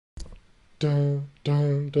dun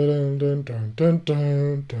dun dun dun dun dun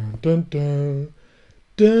dun dun dun dun.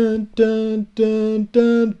 Dun dun dun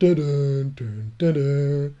dun dun dun dun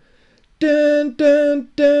dun. Dun dun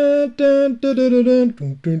dun dun dun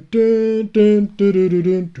dun dun dun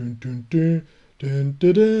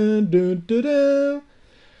dun dun.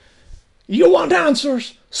 You want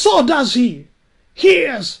answers? So does he.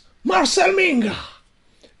 Here's Marcel Minga.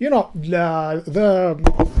 You know, the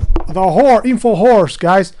info horse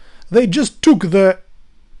guys, they just took the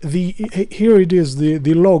here it is,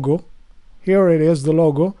 the logo. Here it is, the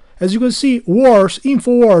logo. As you can see, wars,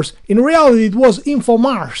 InfoWars. In reality, it was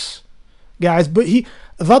INFOMARS, guys. But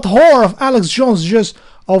that whore of Alex Jones,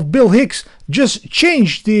 of Bill Hicks, just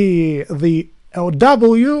changed the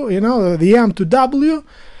W, you know, the M to W,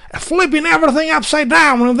 flipping everything upside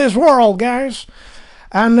down in this world, guys.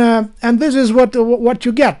 And this is what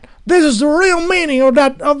you get. This is the real meaning of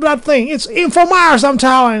that thing. It's InfoMars, I'm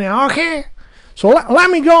telling you. Okay. So let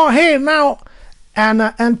me go ahead now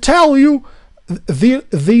and tell you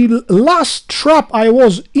the last trap I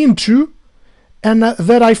was into, and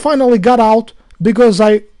that I finally got out because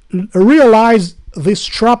I realized this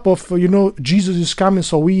trap of, you know, Jesus is coming,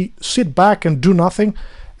 so we sit back and do nothing,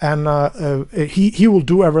 and he will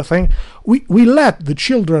do everything. We let the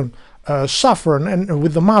children suffer and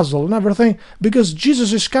with the muzzle and everything, because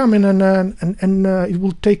Jesus is coming, and it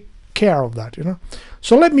will take care of that, you know.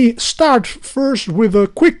 So let me start first with a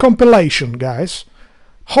quick compilation, guys.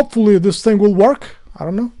 Hopefully this thing will work. I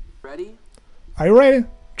don't know. Ready? Are you ready?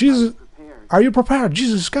 Jesus, Are you prepared?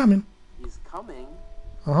 Jesus is coming. He's coming.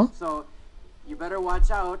 Uh-huh. So you better watch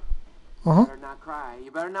out. You better not cry.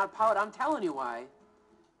 You better not pout. I'm telling you why.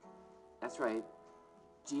 That's right.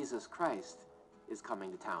 Jesus Christ is coming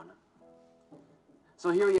to town.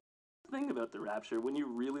 So here you Thing about the rapture, when you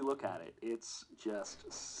really look at it, it's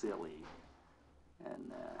just silly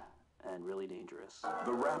and really dangerous.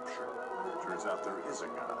 The rapture. Turns out there is a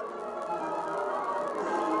God.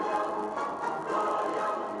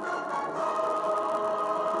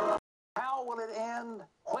 How will it end?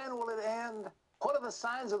 When will it end? What are the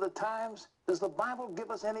signs of the times? Does the Bible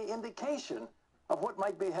give us any indication of what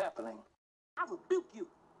might be happening? I rebuke you.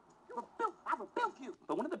 I rebuke you.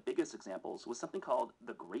 But one of the biggest examples was something called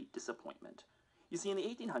the Great Disappointment. You see, in the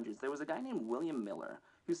 1800s, there was a guy named William Miller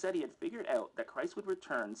who said he had figured out that Christ would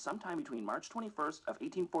return sometime between March 21st of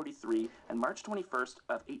 1843 and March 21st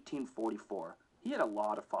of 1844. He had a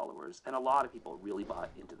lot of followers, and a lot of people really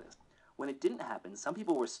bought into this. When it didn't happen, some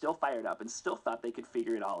people were still fired up and still thought they could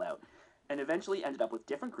figure it all out, and eventually ended up with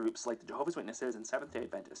different groups like the Jehovah's Witnesses and Seventh-day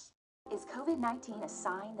Adventists. Is COVID-19 a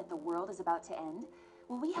sign that the world is about to end?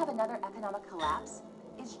 Will we have another economic collapse?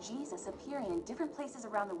 Is Jesus appearing in different places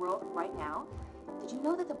around the world right now? Did you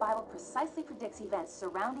know that the Bible precisely predicts events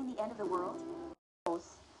surrounding the end of the world?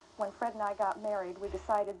 When Fred and I got married, we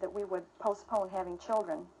decided that we would postpone having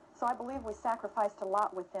children. So I believe we sacrificed a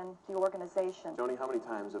lot within the organization. Joni, how many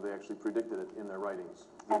times have they actually predicted it in their writings?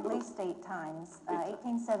 At least 8 times.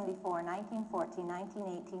 1874, 1914,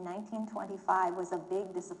 1918, 1925 was a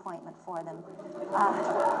big disappointment for them.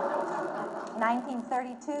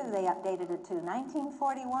 1932, they updated it to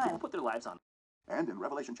 1941. People put their lives on. And in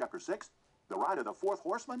Revelation chapter 6, the ride of the fourth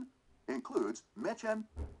horseman includes mention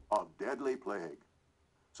of deadly plague.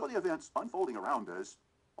 So the events unfolding around us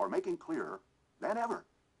are making clearer than ever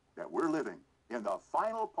that we're living in the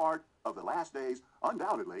final part of the last days,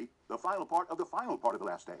 undoubtedly the final part of the final part of the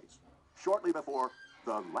last days, shortly before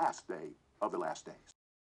the last day of the last days.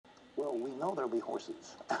 Well, we know there'll be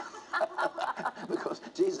horses. Because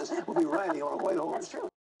Jesus will be riding on a white horse. That's true.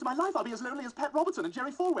 In my life, I'll be as lonely as Pat Robertson and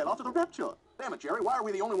Jerry Falwell after the rapture. Damn it, Jerry, why are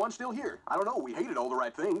we the only ones still here? I don't know, we hated all the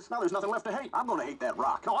right things. Now there's nothing left to hate. I'm gonna hate that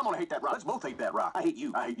rock. No, I'm gonna hate that rock. Let's both hate that rock. I hate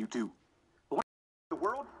you. I hate you too. The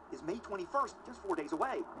world is May 21st, just 4 days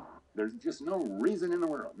away. There's just no reason in the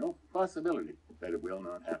world, no possibility that it will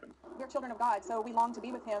not happen. We're children of God, so we long to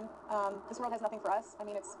be with Him. This world has nothing for us. I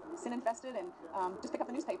mean, it's sin-infested, and just pick up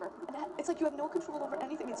the newspaper. And it's like you have no control over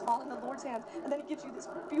anything. It's all in the Lord's hands, and then He gives you this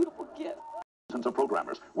beautiful gift. Dozens of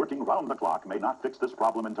programmers working round the clock may not fix this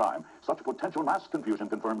problem in time. Such potential mass confusion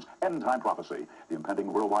confirms end-time prophecy. The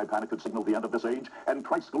impending worldwide panic could signal the end of this age and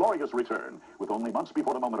Christ's glorious return, with only months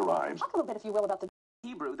before the moment arrives. Talk a little bit, if you will, about the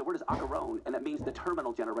Hebrew, the word is akaron, and that means the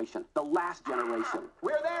terminal generation, the last generation.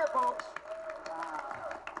 We're there, folks.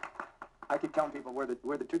 I could count people. We're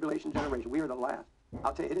the tribulation generation. We are the last.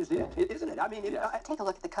 I'll tell you, it is it. Isn't it? I mean, Take a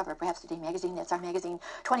look at the cover of Perhaps Today magazine. That's our magazine,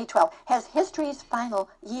 2012. Has history's final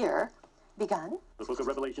year begun? The book of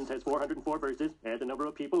Revelations has 404 verses. Add the number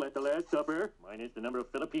of people at the Last Supper, minus the number of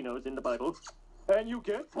Filipinos in the Bible. And you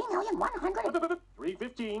get 3,100,000.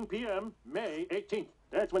 3:15 p.m. May 18th.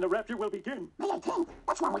 That's when the rapture will begin. May 18th.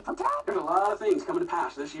 That's 1 week from today. There's a lot of things coming to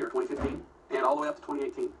pass this year, 2015, and all the way up to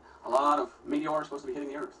 2018. A lot of meteors supposed to be hitting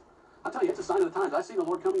the earth. I tell you, it's a sign of the times. I see the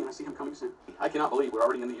Lord coming, and I see him coming soon. I cannot believe we're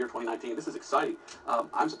already in the year 2019. This is exciting.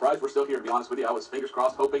 I'm surprised we're still here, to be honest with you. I was fingers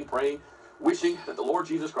crossed, hoping, praying, wishing that the Lord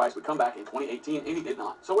Jesus Christ would come back in 2018, and he did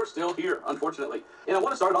not. So we're still here, unfortunately. And I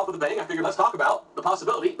want to start it off with a bang. I figured let's talk about the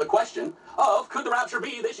possibility, the question of, could the rapture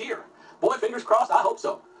be this year? Boy, fingers crossed, I hope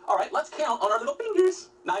so. All right, let's count on our little fingers.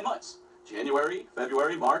 9 months. January,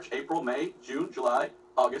 February, March, April, May, June, July,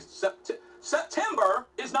 August, September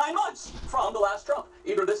is 9 months from the last Trump.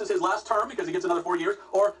 Either this is his last term because he gets another 4 years,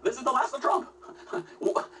 or this is the last of Trump.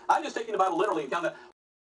 I'm just taking the Bible literally and counting that.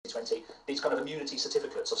 20, these kind of immunity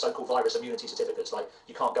certificates, or so-called virus immunity certificates, like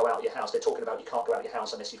you can't go out of your house. They're talking about you can't go out of your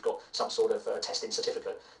house unless you've got some sort of testing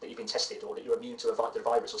certificate that you've been tested, or that you're immune to the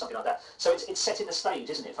virus or something like that. So it's setting the stage,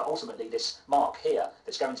 isn't it, for ultimately this mark here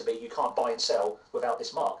that's going to be you can't buy and sell without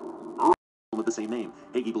this mark. With the same name,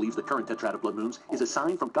 Hagee believes the current tetrad of blood moons is a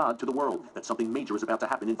sign from God to the world that something major is about to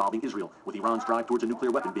happen involving Israel, with Iran's drive towards a nuclear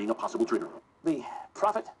weapon being a possible trigger. The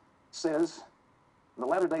prophet says, in the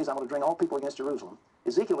latter days I will bring all people against Jerusalem.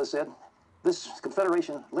 Ezekiel has said, this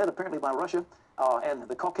confederation, led apparently by Russia and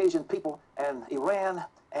the Caucasian people and Iran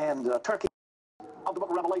and Turkey, of the book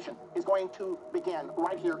of Revelation is going to begin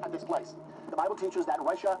right here at this place. The Bible teaches that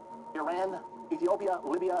Russia, Iran, Ethiopia,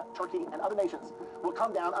 Libya, Turkey, and other nations will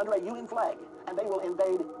come down under a UN flag, and they will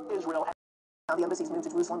invade Israel. Now the embassy's move to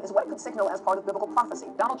Jerusalem is what could signal as part of biblical prophecy.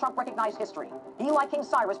 Donald Trump recognized history. He, like King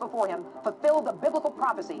Cyrus before him, fulfilled the biblical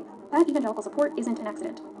prophecy. That evangelical support isn't an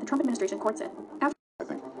accident. The Trump administration courts it. I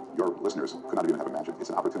think your listeners could not even have imagined. It's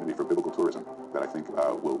an opportunity for biblical tourism that I think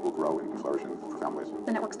will grow and flourish in profound ways.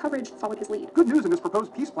 The network's coverage followed his lead. Good news in this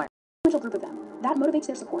proposed peace plan. A group of them. That motivates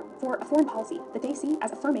their support for a foreign policy that they see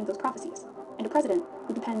as affirming those prophecies, and a president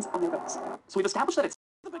who depends on their votes. So we've established that it's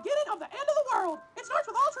the beginning of the end of the world. It starts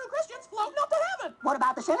with all true Christians floating up to heaven. What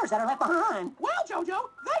about the sinners that are left behind? Well, Jojo,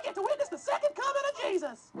 they get to witness the second coming of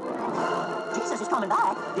Jesus. Jesus is coming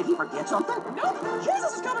back. Did he forget something? Nope,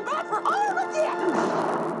 Jesus is coming back for Armageddon.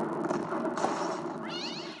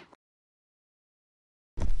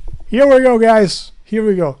 Here we go, guys. Here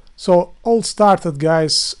we go. So all started,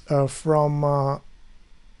 guys, from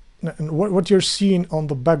what you're seeing on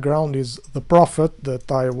the background is the prophet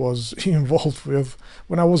that I was involved with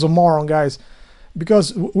when I was a moron, guys,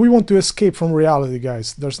 because we want to escape from reality,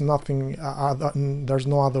 guys. There's nothing there's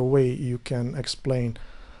no other way you can explain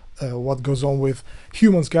what goes on with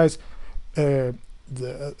humans, guys. The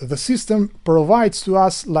system provides to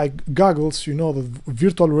us like goggles, you know, the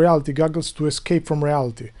virtual reality goggles to escape from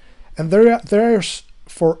reality, and there's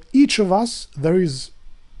for each of us there is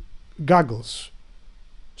goggles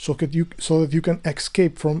so that you can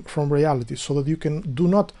escape from reality, so that you do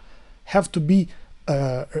not have to be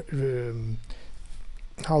how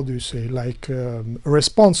do you say, like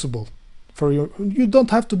responsible for you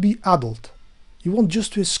don't have to be adult. You want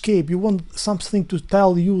just to escape. You want something to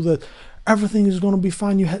tell you that everything is going to be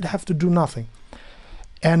fine. You have to do nothing.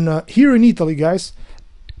 And here in Italy, guys,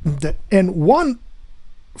 one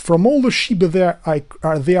from all the sheep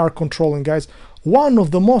that they are controlling, guys, one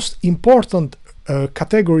of the most important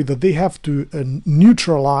category that they have to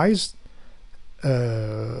neutralize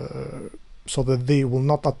so that they will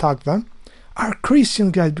not attack them are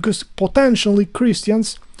Christians, guys, because potentially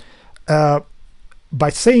Christians, by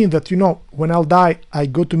saying that, you know, when I'll die I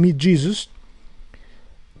go to meet Jesus,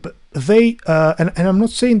 but they and I'm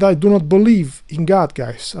not saying that I do not believe in God,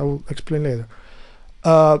 guys, I will explain later.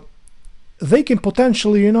 They can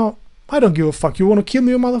potentially, you know, I don't give a fuck. You want to kill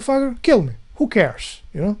me, you motherfucker? Kill me. Who cares?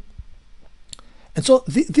 You know? And so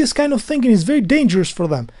this kind of thinking is very dangerous for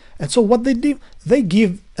them. And so what they do, they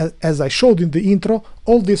give, as I showed in the intro,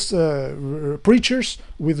 all these preachers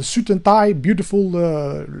with a suit and tie, beautiful,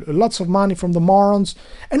 lots of money from the morons.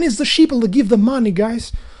 And it's the sheeple that give the money,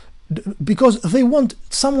 guys, because they want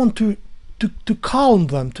someone to calm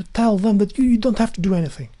them, to tell them that you don't have to do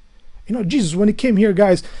anything. You know, Jesus, when he came here,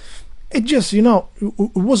 guys, it just, you know,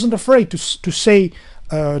 wasn't afraid to say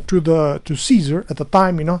to Caesar at the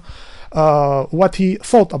time, you know, what he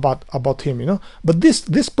thought about him, you know. But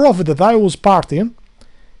this prophet that I was part in,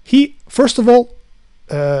 he first of all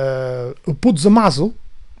puts the muzzle,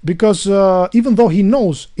 because even though he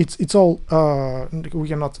knows it's all we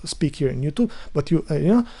cannot speak here in YouTube, but you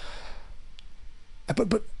know,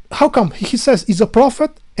 but how come he says he's a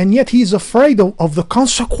prophet and yet he is afraid of the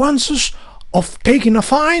consequences of taking a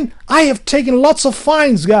fine? I have taken lots of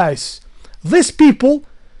fines, guys. These people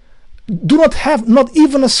do not have not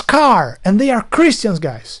even a scar, and they are Christians,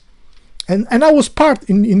 guys. And I was part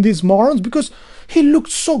in these morons because he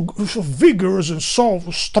looked so vigorous and so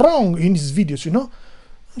strong in his videos, you know.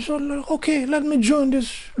 So okay, let me join this.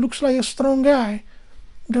 Looks like a strong guy.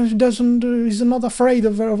 He's not afraid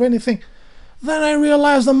of anything. Then I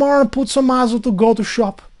realized the moron put some muzzle to go to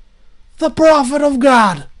shop. The prophet of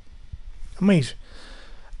God. Amazing.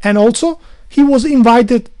 And also he was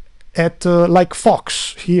invited at like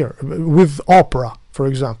Fox here with Oprah, for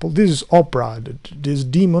example. This is Oprah, this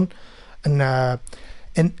demon, and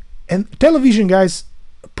television, guys,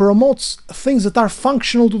 promotes things that are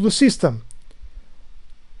functional to the system.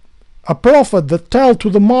 A prophet that tells to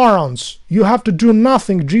the morons, you have to do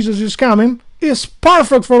nothing, Jesus is coming, is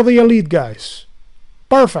perfect for the elite, guys.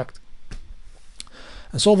 Perfect.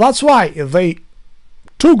 And so that's why they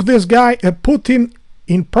took this guy and put him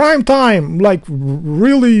in prime time, like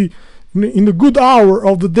really in the good hour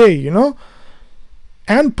of the day, you know,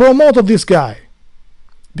 and promoted this guy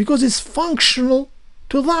because it's functional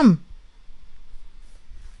to them.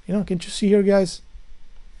 You know, can't you see here, guys?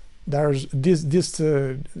 There's this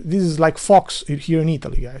is like Fox here in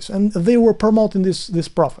Italy, guys, and they were promoting this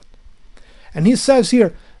prophet. And he says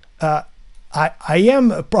here, I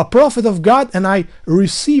am a prophet of God, and I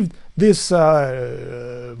received this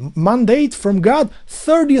mandate from God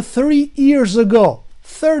 33 years ago.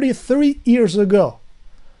 33 years ago.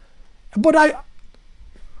 But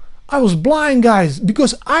I was blind, guys,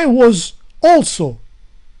 because I was also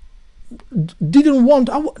didn't want.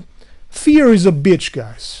 Fear is a bitch,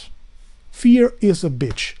 guys. Fear is a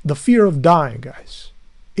bitch. The fear of dying, guys,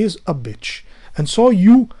 is a bitch. And so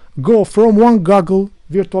you go from one goggle,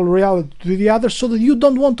 virtual reality, to the other, so that you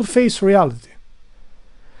don't want to face reality.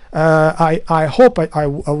 I hope I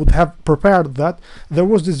would have prepared that. There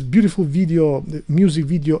was this beautiful video, music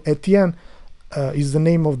video. Etienne is the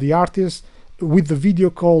name of the artist, with the video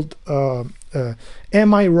called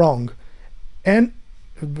Am I Wrong? And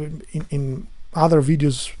in other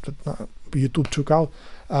videos that YouTube took out,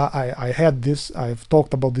 I had this. I've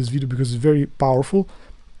talked about this video because it's very powerful.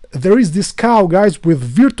 There is this cow, guys, with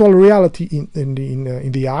virtual reality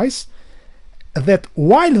in the eyes, that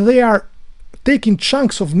while they are taking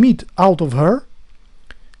chunks of meat out of her,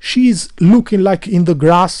 she's looking like in the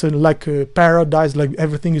grass and like a paradise, like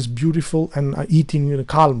everything is beautiful, and eating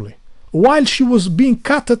calmly. While she was being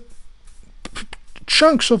cut,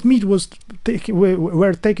 chunks of meat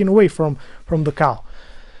were taken away from the cow.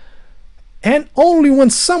 And only when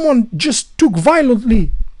someone just took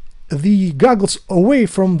violently the goggles away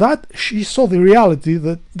from that, she saw the reality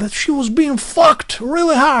that she was being fucked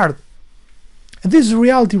really hard. And this is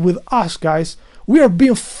reality with us, guys. We are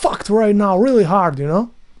being fucked right now really hard, you know.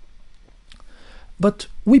 But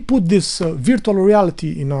we put this virtual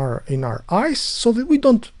reality in our eyes so that we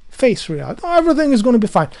don't face reality. Oh, everything is going to be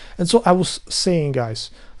fine. And so I was saying, guys,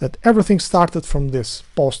 that everything started from this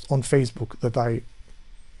post on Facebook that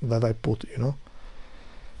I put, you know.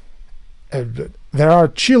 There are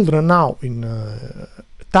children now in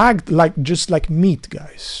tagged like just like meat,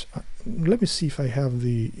 guys. Let me see if I have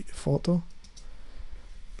the photo.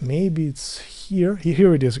 Maybe it's here.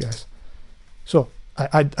 Here it is, guys. So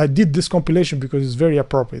I did this compilation because it's very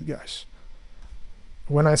appropriate, guys.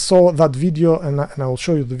 When I saw that video, and I will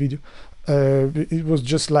show you the video, it was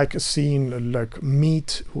just like a scene, like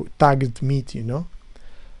meat, tagged meat, you know,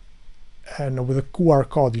 and with a QR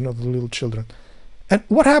code, you know, the little children. And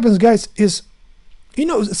what happens, guys, is, you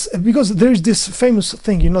know, because there's this famous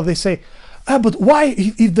thing, you know, they say, but why,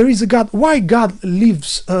 if there is a God, why God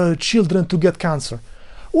leaves children to get cancer?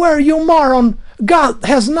 Well, you moron, God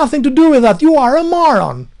has nothing to do with that. You are a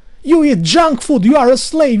moron. You eat junk food, you are a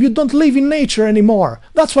slave, you don't live in nature anymore.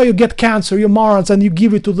 That's why you get cancer, you morons, and you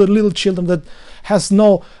give it to the little children that has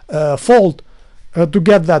no fault to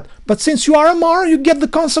get that. But since you are a moron, you get the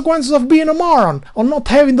consequences of being a moron, or not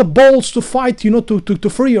having the balls to fight, you know, to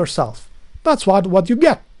free yourself. That's what you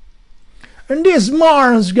get. And these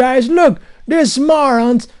morons, guys, look, these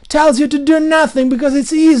morons tells you to do nothing because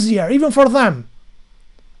it's easier, even for them.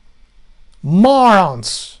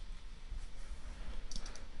 Morons.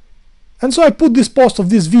 And so I put this post of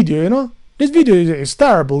this video, you know. This video is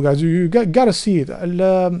terrible, guys. You gotta see it.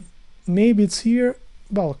 Maybe it's here.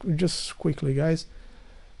 Well, just quickly, guys.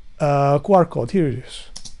 QR code. Here it is.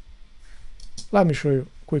 Let me show you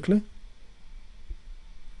quickly.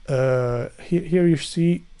 Here you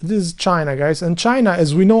see. This is China, guys. And China,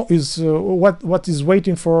 as we know, is what is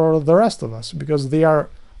waiting for the rest of us, because they are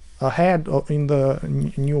ahead in the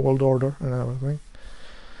New World Order and everything.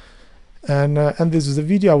 And this is the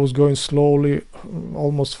video. I was going slowly,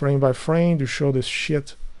 almost frame by frame, to show this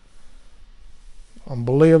shit.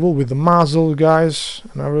 unbelievable, with the muzzle, guys,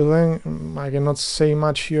 and everything. I cannot say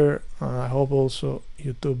much here. I hope also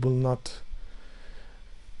YouTube will not.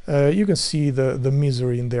 You can see the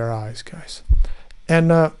misery in their eyes, guys.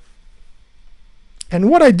 And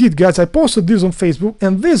what I did, guys, I posted this on Facebook,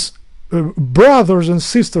 and these brothers and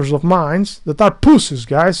sisters of mine that are pussies,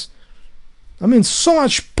 guys. I mean, so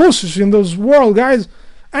much pussies in this world, guys,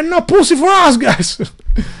 and no pussy for us, guys.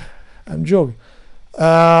 I'm joking.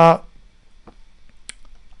 I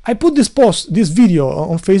put this video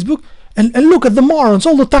on Facebook, and look at the morons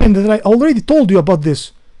all the time that I already told you about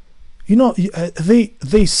this. You know,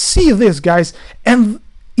 they see this, guys, and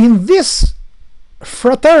in this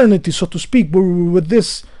fraternity, so to speak, with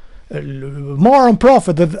this moron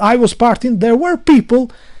prophet that I was part in, there were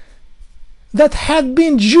people that had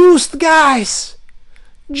been juiced, guys.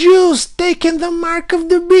 Juiced, taking the mark of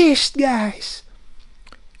the beast, guys.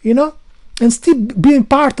 You know, and still being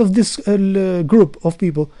part of this group of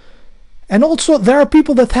people. And also there are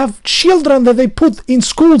people that have children that they put in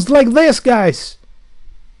schools like this, guys.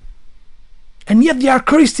 And yet they are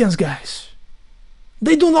Christians, guys.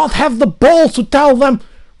 They do not have the balls to tell them,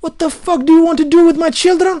 what the fuck do you want to do with my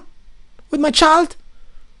children? With my child?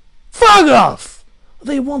 Fuck off!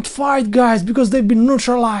 They won't fight, guys, because they've been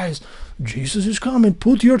neutralized. Jesus is coming.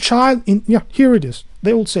 Put your child in. Yeah, here it is.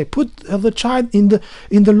 They will say, put the child in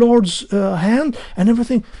the Lord's hand and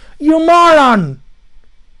everything. You moron!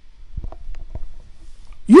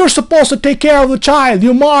 You're supposed to take care of the child,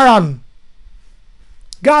 you moron!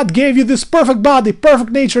 God gave you this perfect body,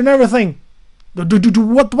 perfect nature, and everything.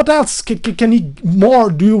 What else can he more?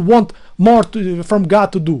 Do you want more from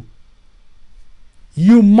God to do?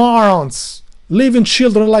 You morons, leaving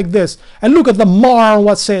children like this. And look at the moron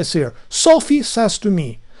what says here. Sophie says to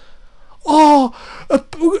me, "Oh,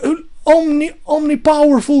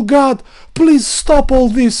 omnipowerful God, please stop all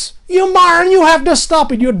this." You moron, you have to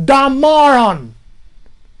stop it, you dumb moron.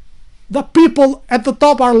 The people at the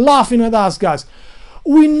top are laughing at us, guys.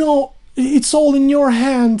 We know it's all in your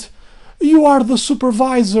hand. You are the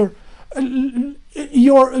supervisor.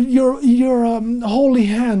 Your holy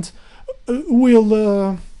hand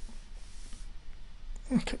will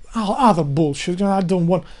other bullshit. I don't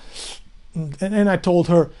want. And I told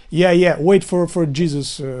her, yeah, wait for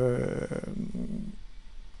Jesus.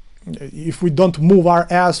 If we don't move our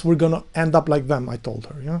ass, we're gonna end up like them. I told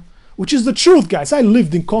her, yeah, which is the truth, guys. I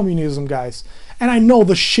lived in communism, guys, and I know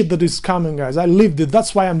the shit that is coming, guys. I lived it.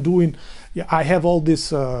 That's why I'm doing. Yeah, I have all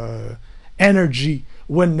this energy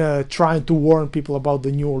when trying to warn people about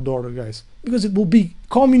the New World Order, guys, because it will be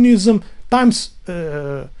communism times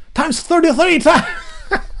 33 times.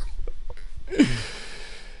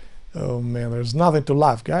 Oh man, there's nothing to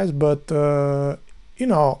laugh, guys, but you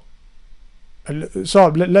know, so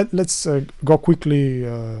let's go quickly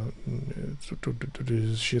to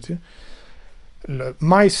this shit here.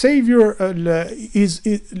 My savior is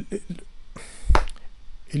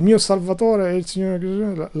il mio salvatore è il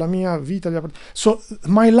Signore, la mia vita gli appartiene. So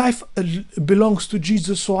my life belongs to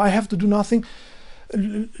Jesus, so I have to do nothing.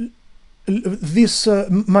 This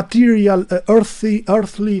material, earthly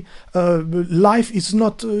life is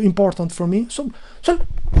not important for me. So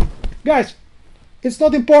guys, it's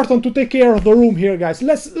not important to take care of the room here, guys.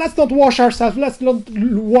 Let's not wash ourselves. Let's not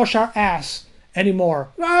wash our ass anymore.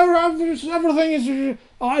 Everything is.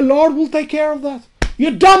 Our Lord will take care of that.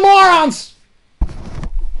 You dumb morons!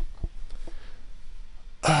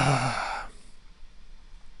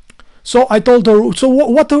 So I told her, so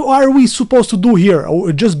what are we supposed to do here?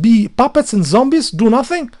 Just be puppets and zombies? Do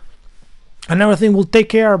nothing? And everything will take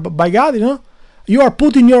care by God, you know? You are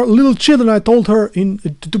putting your little children, I told her,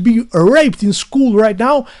 to be raped in school right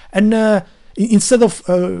now, and instead of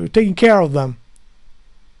taking care of them.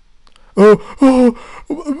 But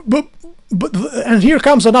and here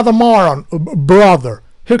comes another moron, brother.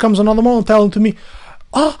 Here comes another moron telling to me,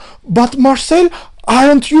 but Marcel,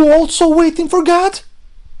 aren't you also waiting for God?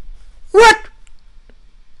 What?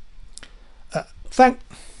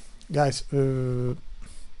 Guys,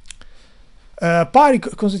 pari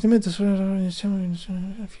consentimento fino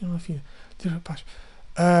alla fine.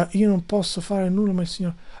 Io non posso fare nulla, ma il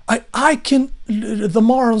Signore. I can. The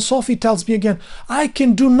moron Sophie tells me again, I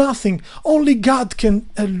can do nothing. Only God can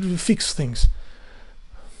fix things.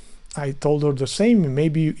 I told her the same.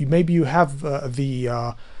 Maybe you have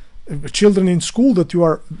the children in school that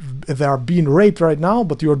they are being raped right now,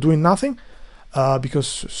 but you are doing nothing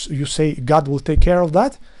because you say God will take care of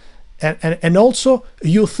that, and also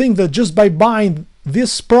you think that just by buying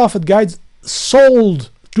this prophet, guys, sold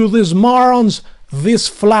to these morons this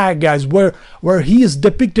flag, guys, where he is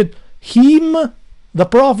depicted, him, the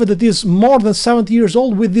prophet that is more than 70 years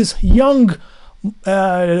old, with this young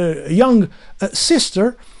young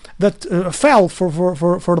sister that fell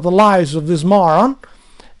for the lies of this moron.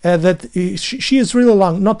 That she is really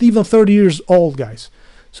young, not even 30 years old, guys.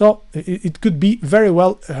 So it could be very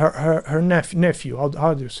well her nephew.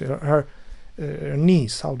 How do you say her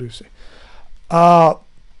niece? How do you say?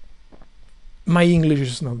 My English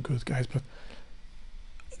is not good, guys, but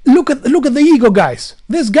look at the ego, guys.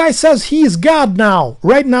 This guy says he is God now.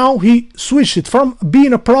 Right now he switched it from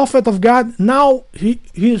being a prophet of God. Now he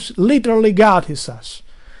is literally God, he says.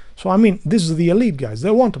 So I mean, this is the elite, guys. They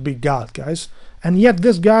want to be God, guys. And yet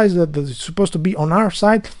this guy that is supposed to be on our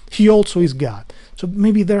side, he also is God. So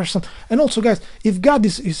maybe there's some. And also, guys, if God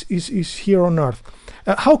is here on earth,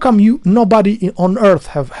 how come nobody on earth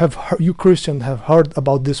have you Christians have heard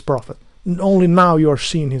about this prophet? Only now you are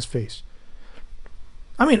seeing his face.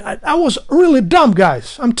 I mean, I was really dumb,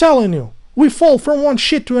 guys. I'm telling you. We fall from one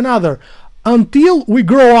shit to another until we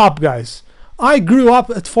grow up, guys. I grew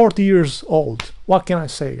up at 40 years old. What can I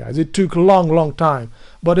say, guys? It took a long time.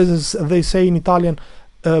 But as they say in Italian,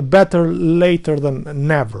 better later than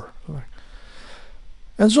never.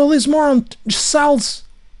 And so this moron sells.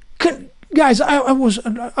 Guys, I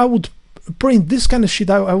would print this kind of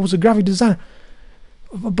shit. I was a graphic designer.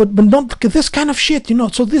 But not this kind of shit, you know.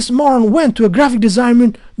 So this moron went to a graphic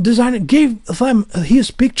designer, gave them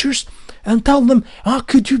his pictures, and tell them,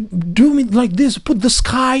 could you do me like this? Put the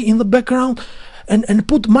sky in the background, and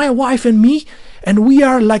put my wife and me, and we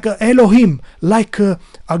are like a Elohim, like a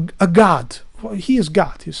god. Well, he is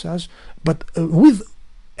God, he says. But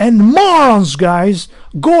and morons, guys,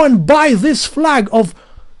 go and buy this flag of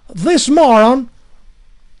this moron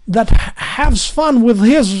that has fun with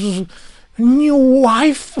his new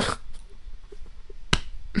wife.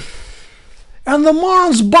 And the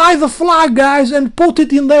morons buy the flag, guys, and put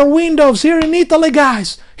it in their windows here in Italy,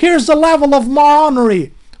 guys. Here's the level of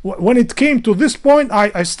moronery. When it came to this point,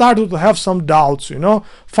 I started to have some doubts, you know.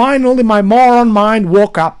 Finally, my moron mind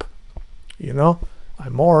woke up. You know, my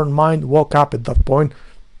moron mind woke up at that point.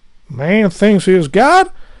 Man thinks he is God,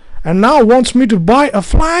 and now wants me to buy a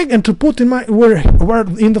flag and to put in my where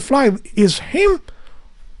in the flag is him.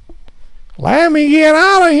 Let me get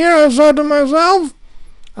out of here, I said to myself.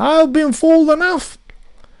 I've been fooled enough.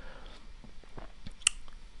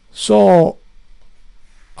 So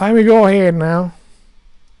let me go ahead now.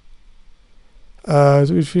 So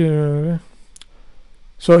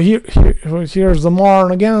here's the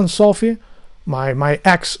moron again, Sophie, my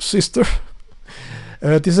ex-sister.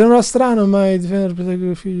 Ti sembra strano mai difendere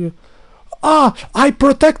il figlio? I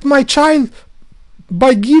protect my child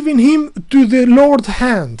by giving him to the Lord's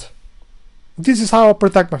hand. This is how I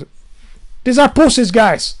protect myself. These are pussies,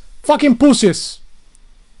 guys. Fucking pussies.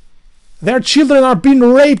 Their children are being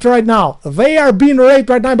raped right now. They are being raped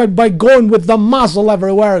right now by going with the muzzle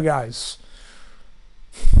everywhere, guys.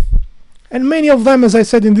 And many of them, as I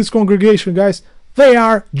said in this congregation, guys, they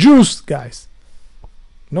are Jews, guys.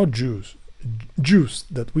 Not Jews. Jews,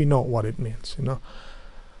 that we know what it means, you know.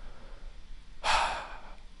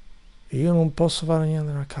 Io non posso fare niente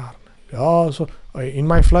nella carne. So in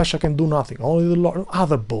my flesh I can do nothing. Only the Lord.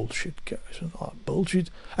 Other bullshit, guys. Bullshit.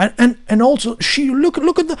 And also she look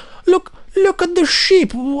at the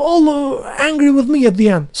sheep, all angry with me at the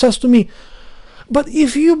end. Says to me, but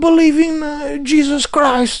if you believe in Jesus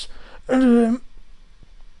Christ,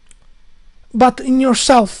 but in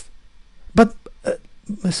yourself, but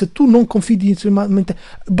se tu non confidi in te,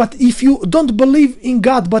 but if you don't believe in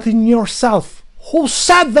God but in yourself, who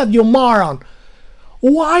said that, you moron?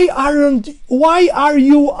 Why are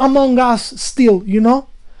you among us still, you know?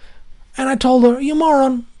 And I told her, you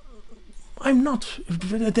moron, I'm not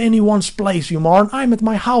at anyone's place, you moron. I'm at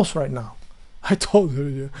my house right now. I told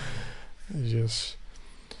her, yes.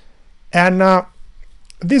 And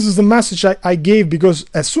this is the message I gave, because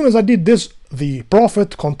as soon as I did this, the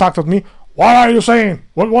prophet contacted me. What are you saying?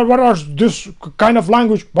 What are this kind of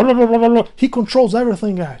language? Blah, blah, blah, blah, blah. He controls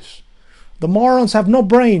everything, guys. The morons have no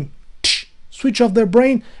brain. Switch off their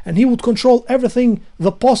brain, and he would control everything.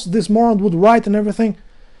 The post this moron would write and everything.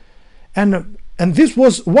 And this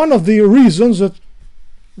was one of the reasons that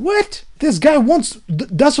this guy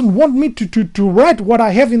doesn't want me to write what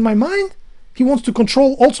I have in my mind. He wants to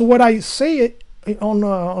control also what I say on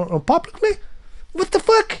publicly. What the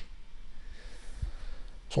fuck?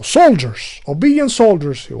 So soldiers, obedient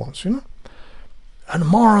soldiers, he wants, you know. And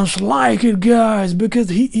morons like it, guys, because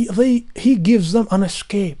he gives them an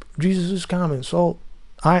escape. Jesus is coming, so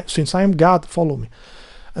since I am God, follow me.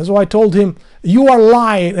 And so I told him, you are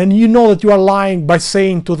lying, and you know that you are lying by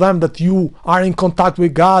saying to them that you are in contact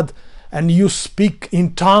with God and you speak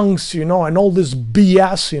in tongues, you know, and all this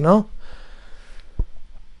BS, you know.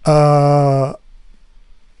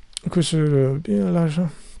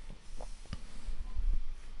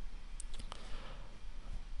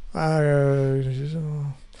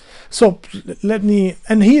 So let me,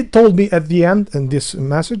 and he told me at the end in this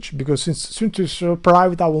message, because since it's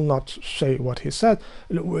private, I will not say what he said.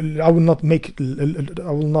 I will not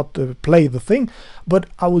play the thing, but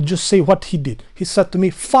I will just say what he did. He said to me,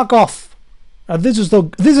 "Fuck off." This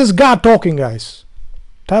is God talking, guys.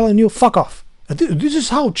 Telling you, fuck off. This is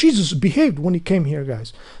how Jesus behaved when he came here,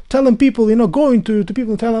 guys. Telling people, going to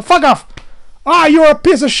people and telling them, fuck off. You're a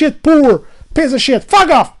piece of shit, poor piece of shit. Fuck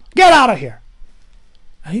off. Get out of here.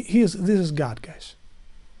 This is God, guys.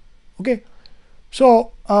 Okay.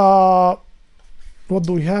 So, what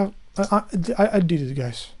do we have? I did it,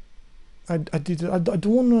 guys. I did it. I don't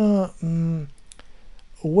want to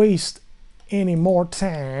waste any more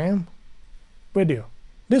time. Video.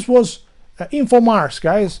 This was INFOMARS,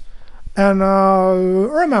 guys. And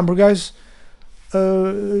remember, guys,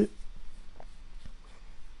 until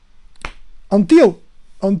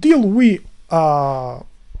we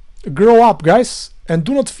grow up, guys, and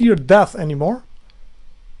do not fear death anymore,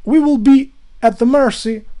 we will be at the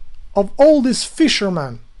mercy of all these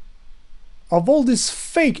fishermen, of all this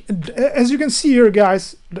fake. As you can see here,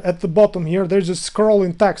 guys, at the bottom here, there's a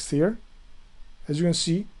scrolling text here. As you can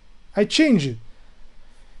see, I changed it.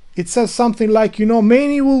 It says something like,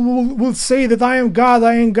 many will say that I am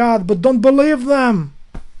God, but don't believe them.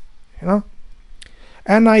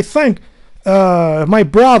 And I thank my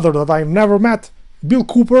brother that I've never met, Bill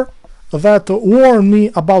Cooper, that warned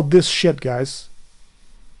me about this shit, guys.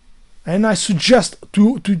 And I suggest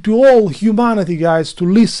to all humanity, guys, to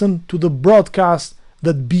listen to the broadcast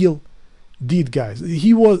that Bill did, guys.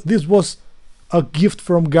 This was a gift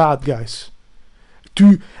from God, guys.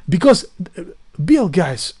 Because Bill,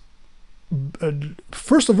 guys,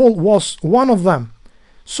 first of all, was one of them,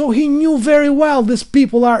 so he knew very well these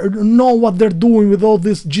people know what they're doing with all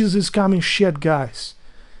this Jesus is coming shit, guys.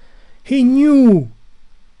 He knew.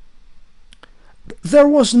 There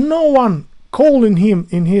was no one calling him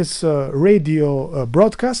in his radio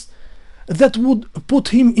broadcast that would put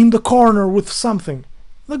him in the corner with something.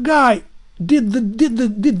 The guy did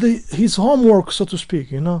his homework, so to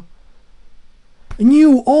speak,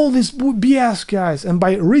 knew all this BS, guys, and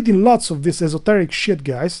by reading lots of this esoteric shit,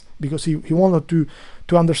 guys, because he wanted to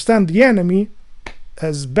understand the enemy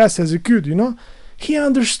as best as he could, he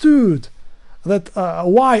understood that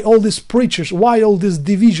why all these preachers, why all this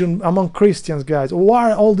division among Christians, guys,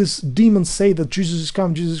 why all these demons say that Jesus is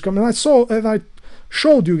coming, and I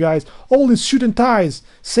showed you guys all these suit and ties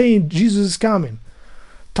saying Jesus is coming,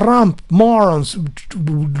 Trump morons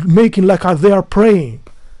making like they are praying,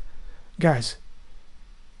 guys.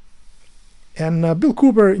 And Bill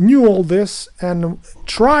Cooper knew all this and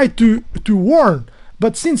tried to warn,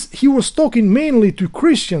 but since he was talking mainly to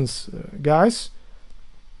Christians, guys,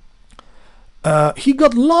 he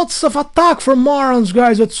got lots of attack from morons,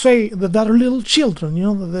 guys, that say that are little children,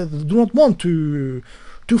 that do not want to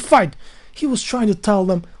fight. He was trying to tell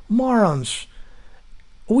them, morons,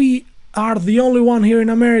 we are the only one here in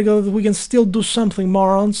America that we can still do something,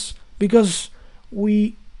 morons, because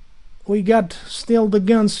we got still the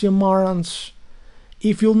guns, you morons.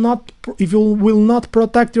 If you will not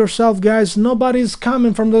protect yourself, guys, nobody's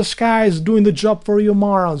coming from the skies doing the job for you,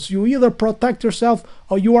 morons. You either protect yourself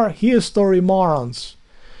or you are history, morons.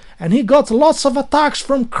 And he got lots of attacks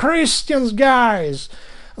from Christians, guys.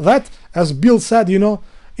 That, as Bill said, in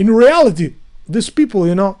reality, these people,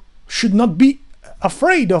 should not be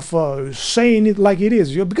afraid of saying it like it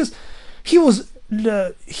is, because he was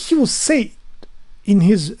say in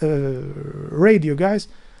his radio, guys,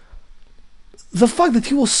 the fact that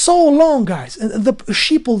he was so long, guys, and the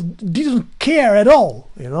people didn't care at all,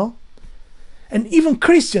 and even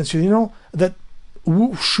Christians, that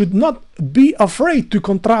should not be afraid to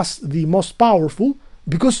contrast the most powerful,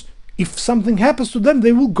 because if something happens to them,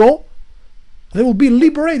 they will be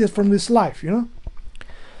liberated from this life,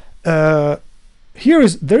 there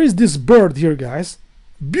is this bird here, guys,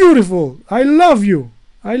 beautiful, I love you.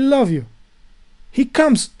 He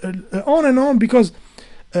comes on and on because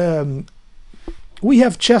we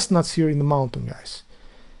have chestnuts here in the mountain, guys,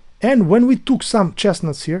 and when we took some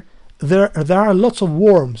chestnuts here, there are lots of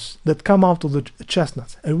worms that come out of the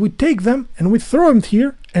chestnuts, and we take them and we throw them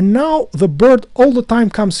here, and now the bird all the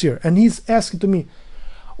time comes here and he's asking to me,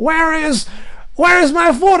 where is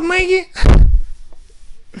my food, Maggie?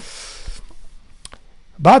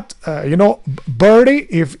 But birdie,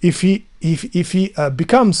 if he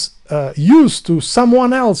becomes used to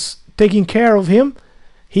someone else taking care of him,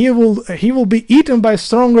 he will be eaten by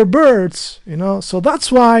stronger birds, So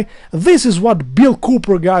that's why this is what Bill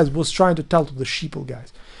Cooper, guys, was trying to tell to the sheeple,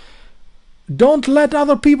 guys. Don't let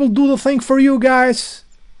other people do the thing for you, guys,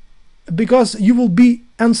 because you will be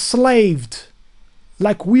enslaved,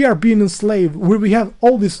 like we are being enslaved, where we have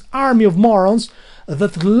all this army of morons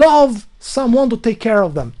that love someone to take care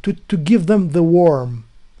of them, to give them the worm,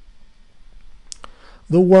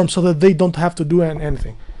 so that they don't have to do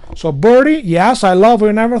anything. So Birdie, yes, I love you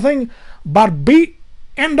and everything, but be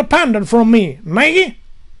independent from me, Maggie.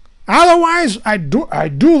 Otherwise, I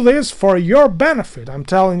do this for your benefit. I'm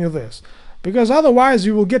telling you this, because otherwise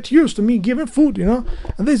you will get used to me giving food, you know.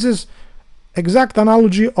 And this is exact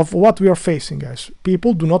analogy of what we are facing, guys.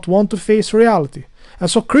 People do not want to face reality,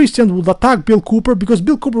 and so Christians would attack Bill Cooper because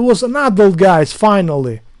Bill Cooper was an adult, guys.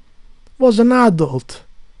 Finally, was an adult,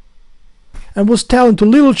 and was telling to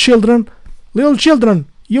little children,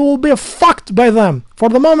 you will be fucked by them. For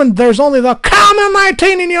the moment, there's only the common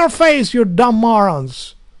 19 in your face, you dumb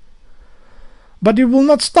morons. But it will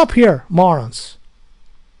not stop here, morons.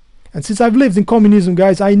 And since I've lived in communism,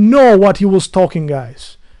 guys, I know what he was talking,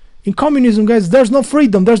 guys. In communism, guys, there's no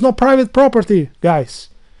freedom, there's no private property, guys.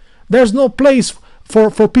 There's no place for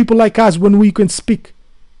people like us when we can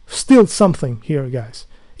steal something here, guys.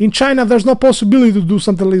 In China, there's no possibility to do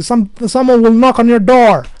something like this. Someone will knock on your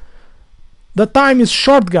door. The time is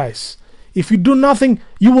short, guys. If you do nothing,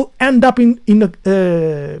 you will end up in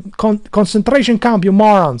a concentration camp, you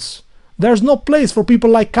morons. There's no place for people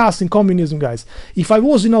like us in communism, guys. If I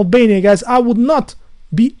was in Albania, guys, I would not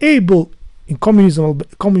be able, in communist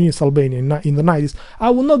Albania in the 90s, I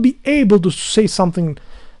would not be able to say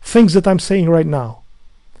things that I'm saying right now.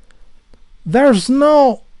 There's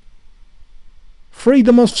no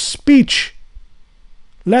freedom of speech,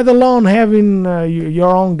 let alone having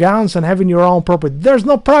your own guns and having your own property. There's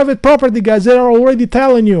no private property, guys. They are already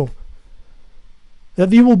telling you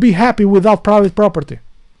that you will be happy without private property.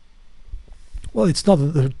 Well, it's not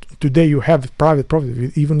that today you have private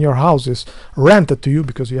property. Even your house is rented to you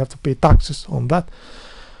because you have to pay taxes on that.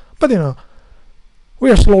 But you know, we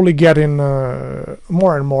are slowly getting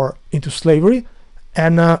more and more into slavery,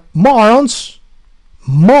 and morons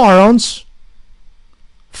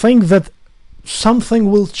think that something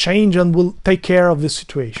will change and will take care of this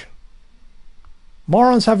situation.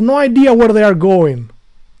 Morons have no idea where they are going,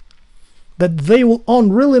 that they will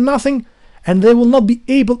own really nothing, and they will not be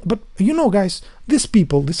able. But you know, guys, these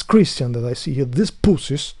people, this Christian that I see here, these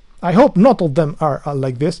pussies, I hope not all of them are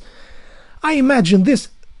like this. I imagine these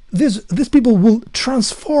people will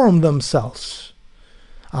transform themselves.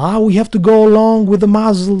 We have to go along with the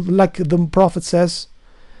muzzle, like the prophet says,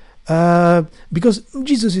 because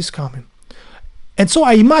Jesus is coming. And so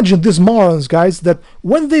I imagine these morons, guys, that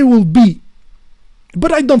when they will be,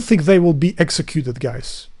 but I don't think they will be executed,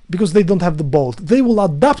 guys, because they don't have the balls. They will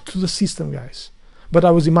adapt to the system, guys. But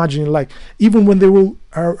I was imagining, like, even when they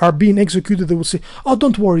are being executed, they will say, "Oh,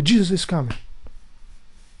 don't worry, Jesus is coming."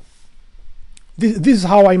 This is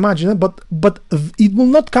how I imagine it, but it will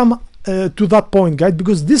not come to that point, guys,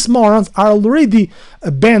 because these morons are already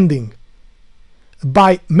bending.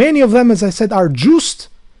 By many of them, as I said, are juiced,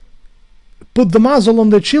 put the muzzle on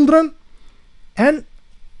their children, and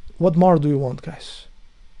what more do you want, guys?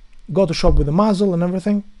 Go to shop with the muzzle and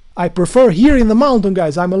everything. I prefer here in the mountain,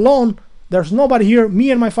 guys. I'm alone. There's nobody here,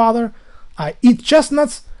 me and my father. I eat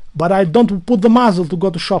chestnuts, but I don't put the muzzle to go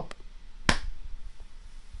to shop.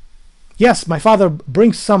 Yes, my father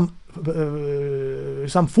brings some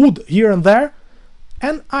food here and there,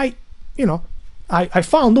 and I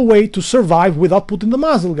found a way to survive without putting the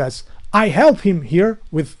muzzle, guys. I help him here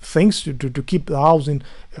with things to keep the house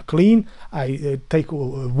clean. I take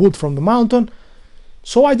wood from the mountain,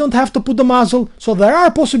 so I don't have to put the muzzle. So there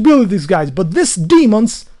are possibilities, guys, but these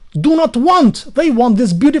demons do not want. They want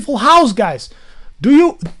this beautiful house, guys.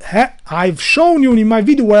 I've shown you in my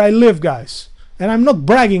video where I live, guys, and I'm not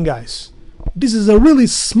bragging, guys. This is a really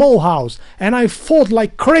small house, and I fought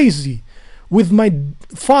like crazy with my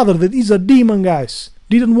father that is a demon, guys.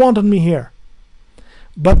 Didn't want me here.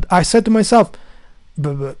 But I said to myself,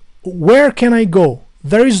 where can I go?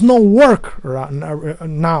 There is no work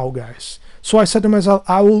now, guys. So I said to myself,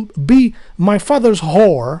 I will be my father's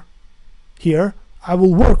whore here. I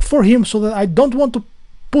will work for him so that I don't want to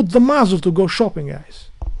put the muzzle to go shopping, guys.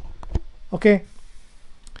 Okay?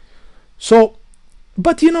 So,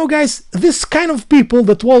 but you know, guys, this kind of people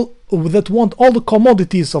that want all the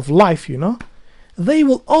commodities of life, you know, they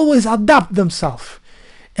will always adapt themselves.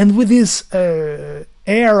 And with this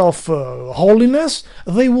air of holiness,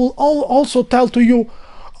 they will also tell to you,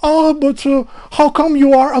 "Oh, but how come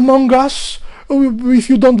you are among us if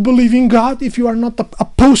you don't believe in God, if you are not a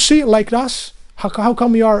pussy like us? How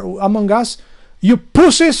come you are among us? You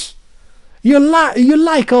pussies! You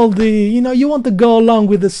like all the, you want to go along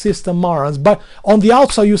with the system, morons, but on the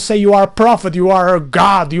outside you say you are a prophet, you are a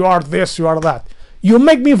god, you are this, you are that. You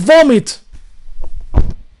make me vomit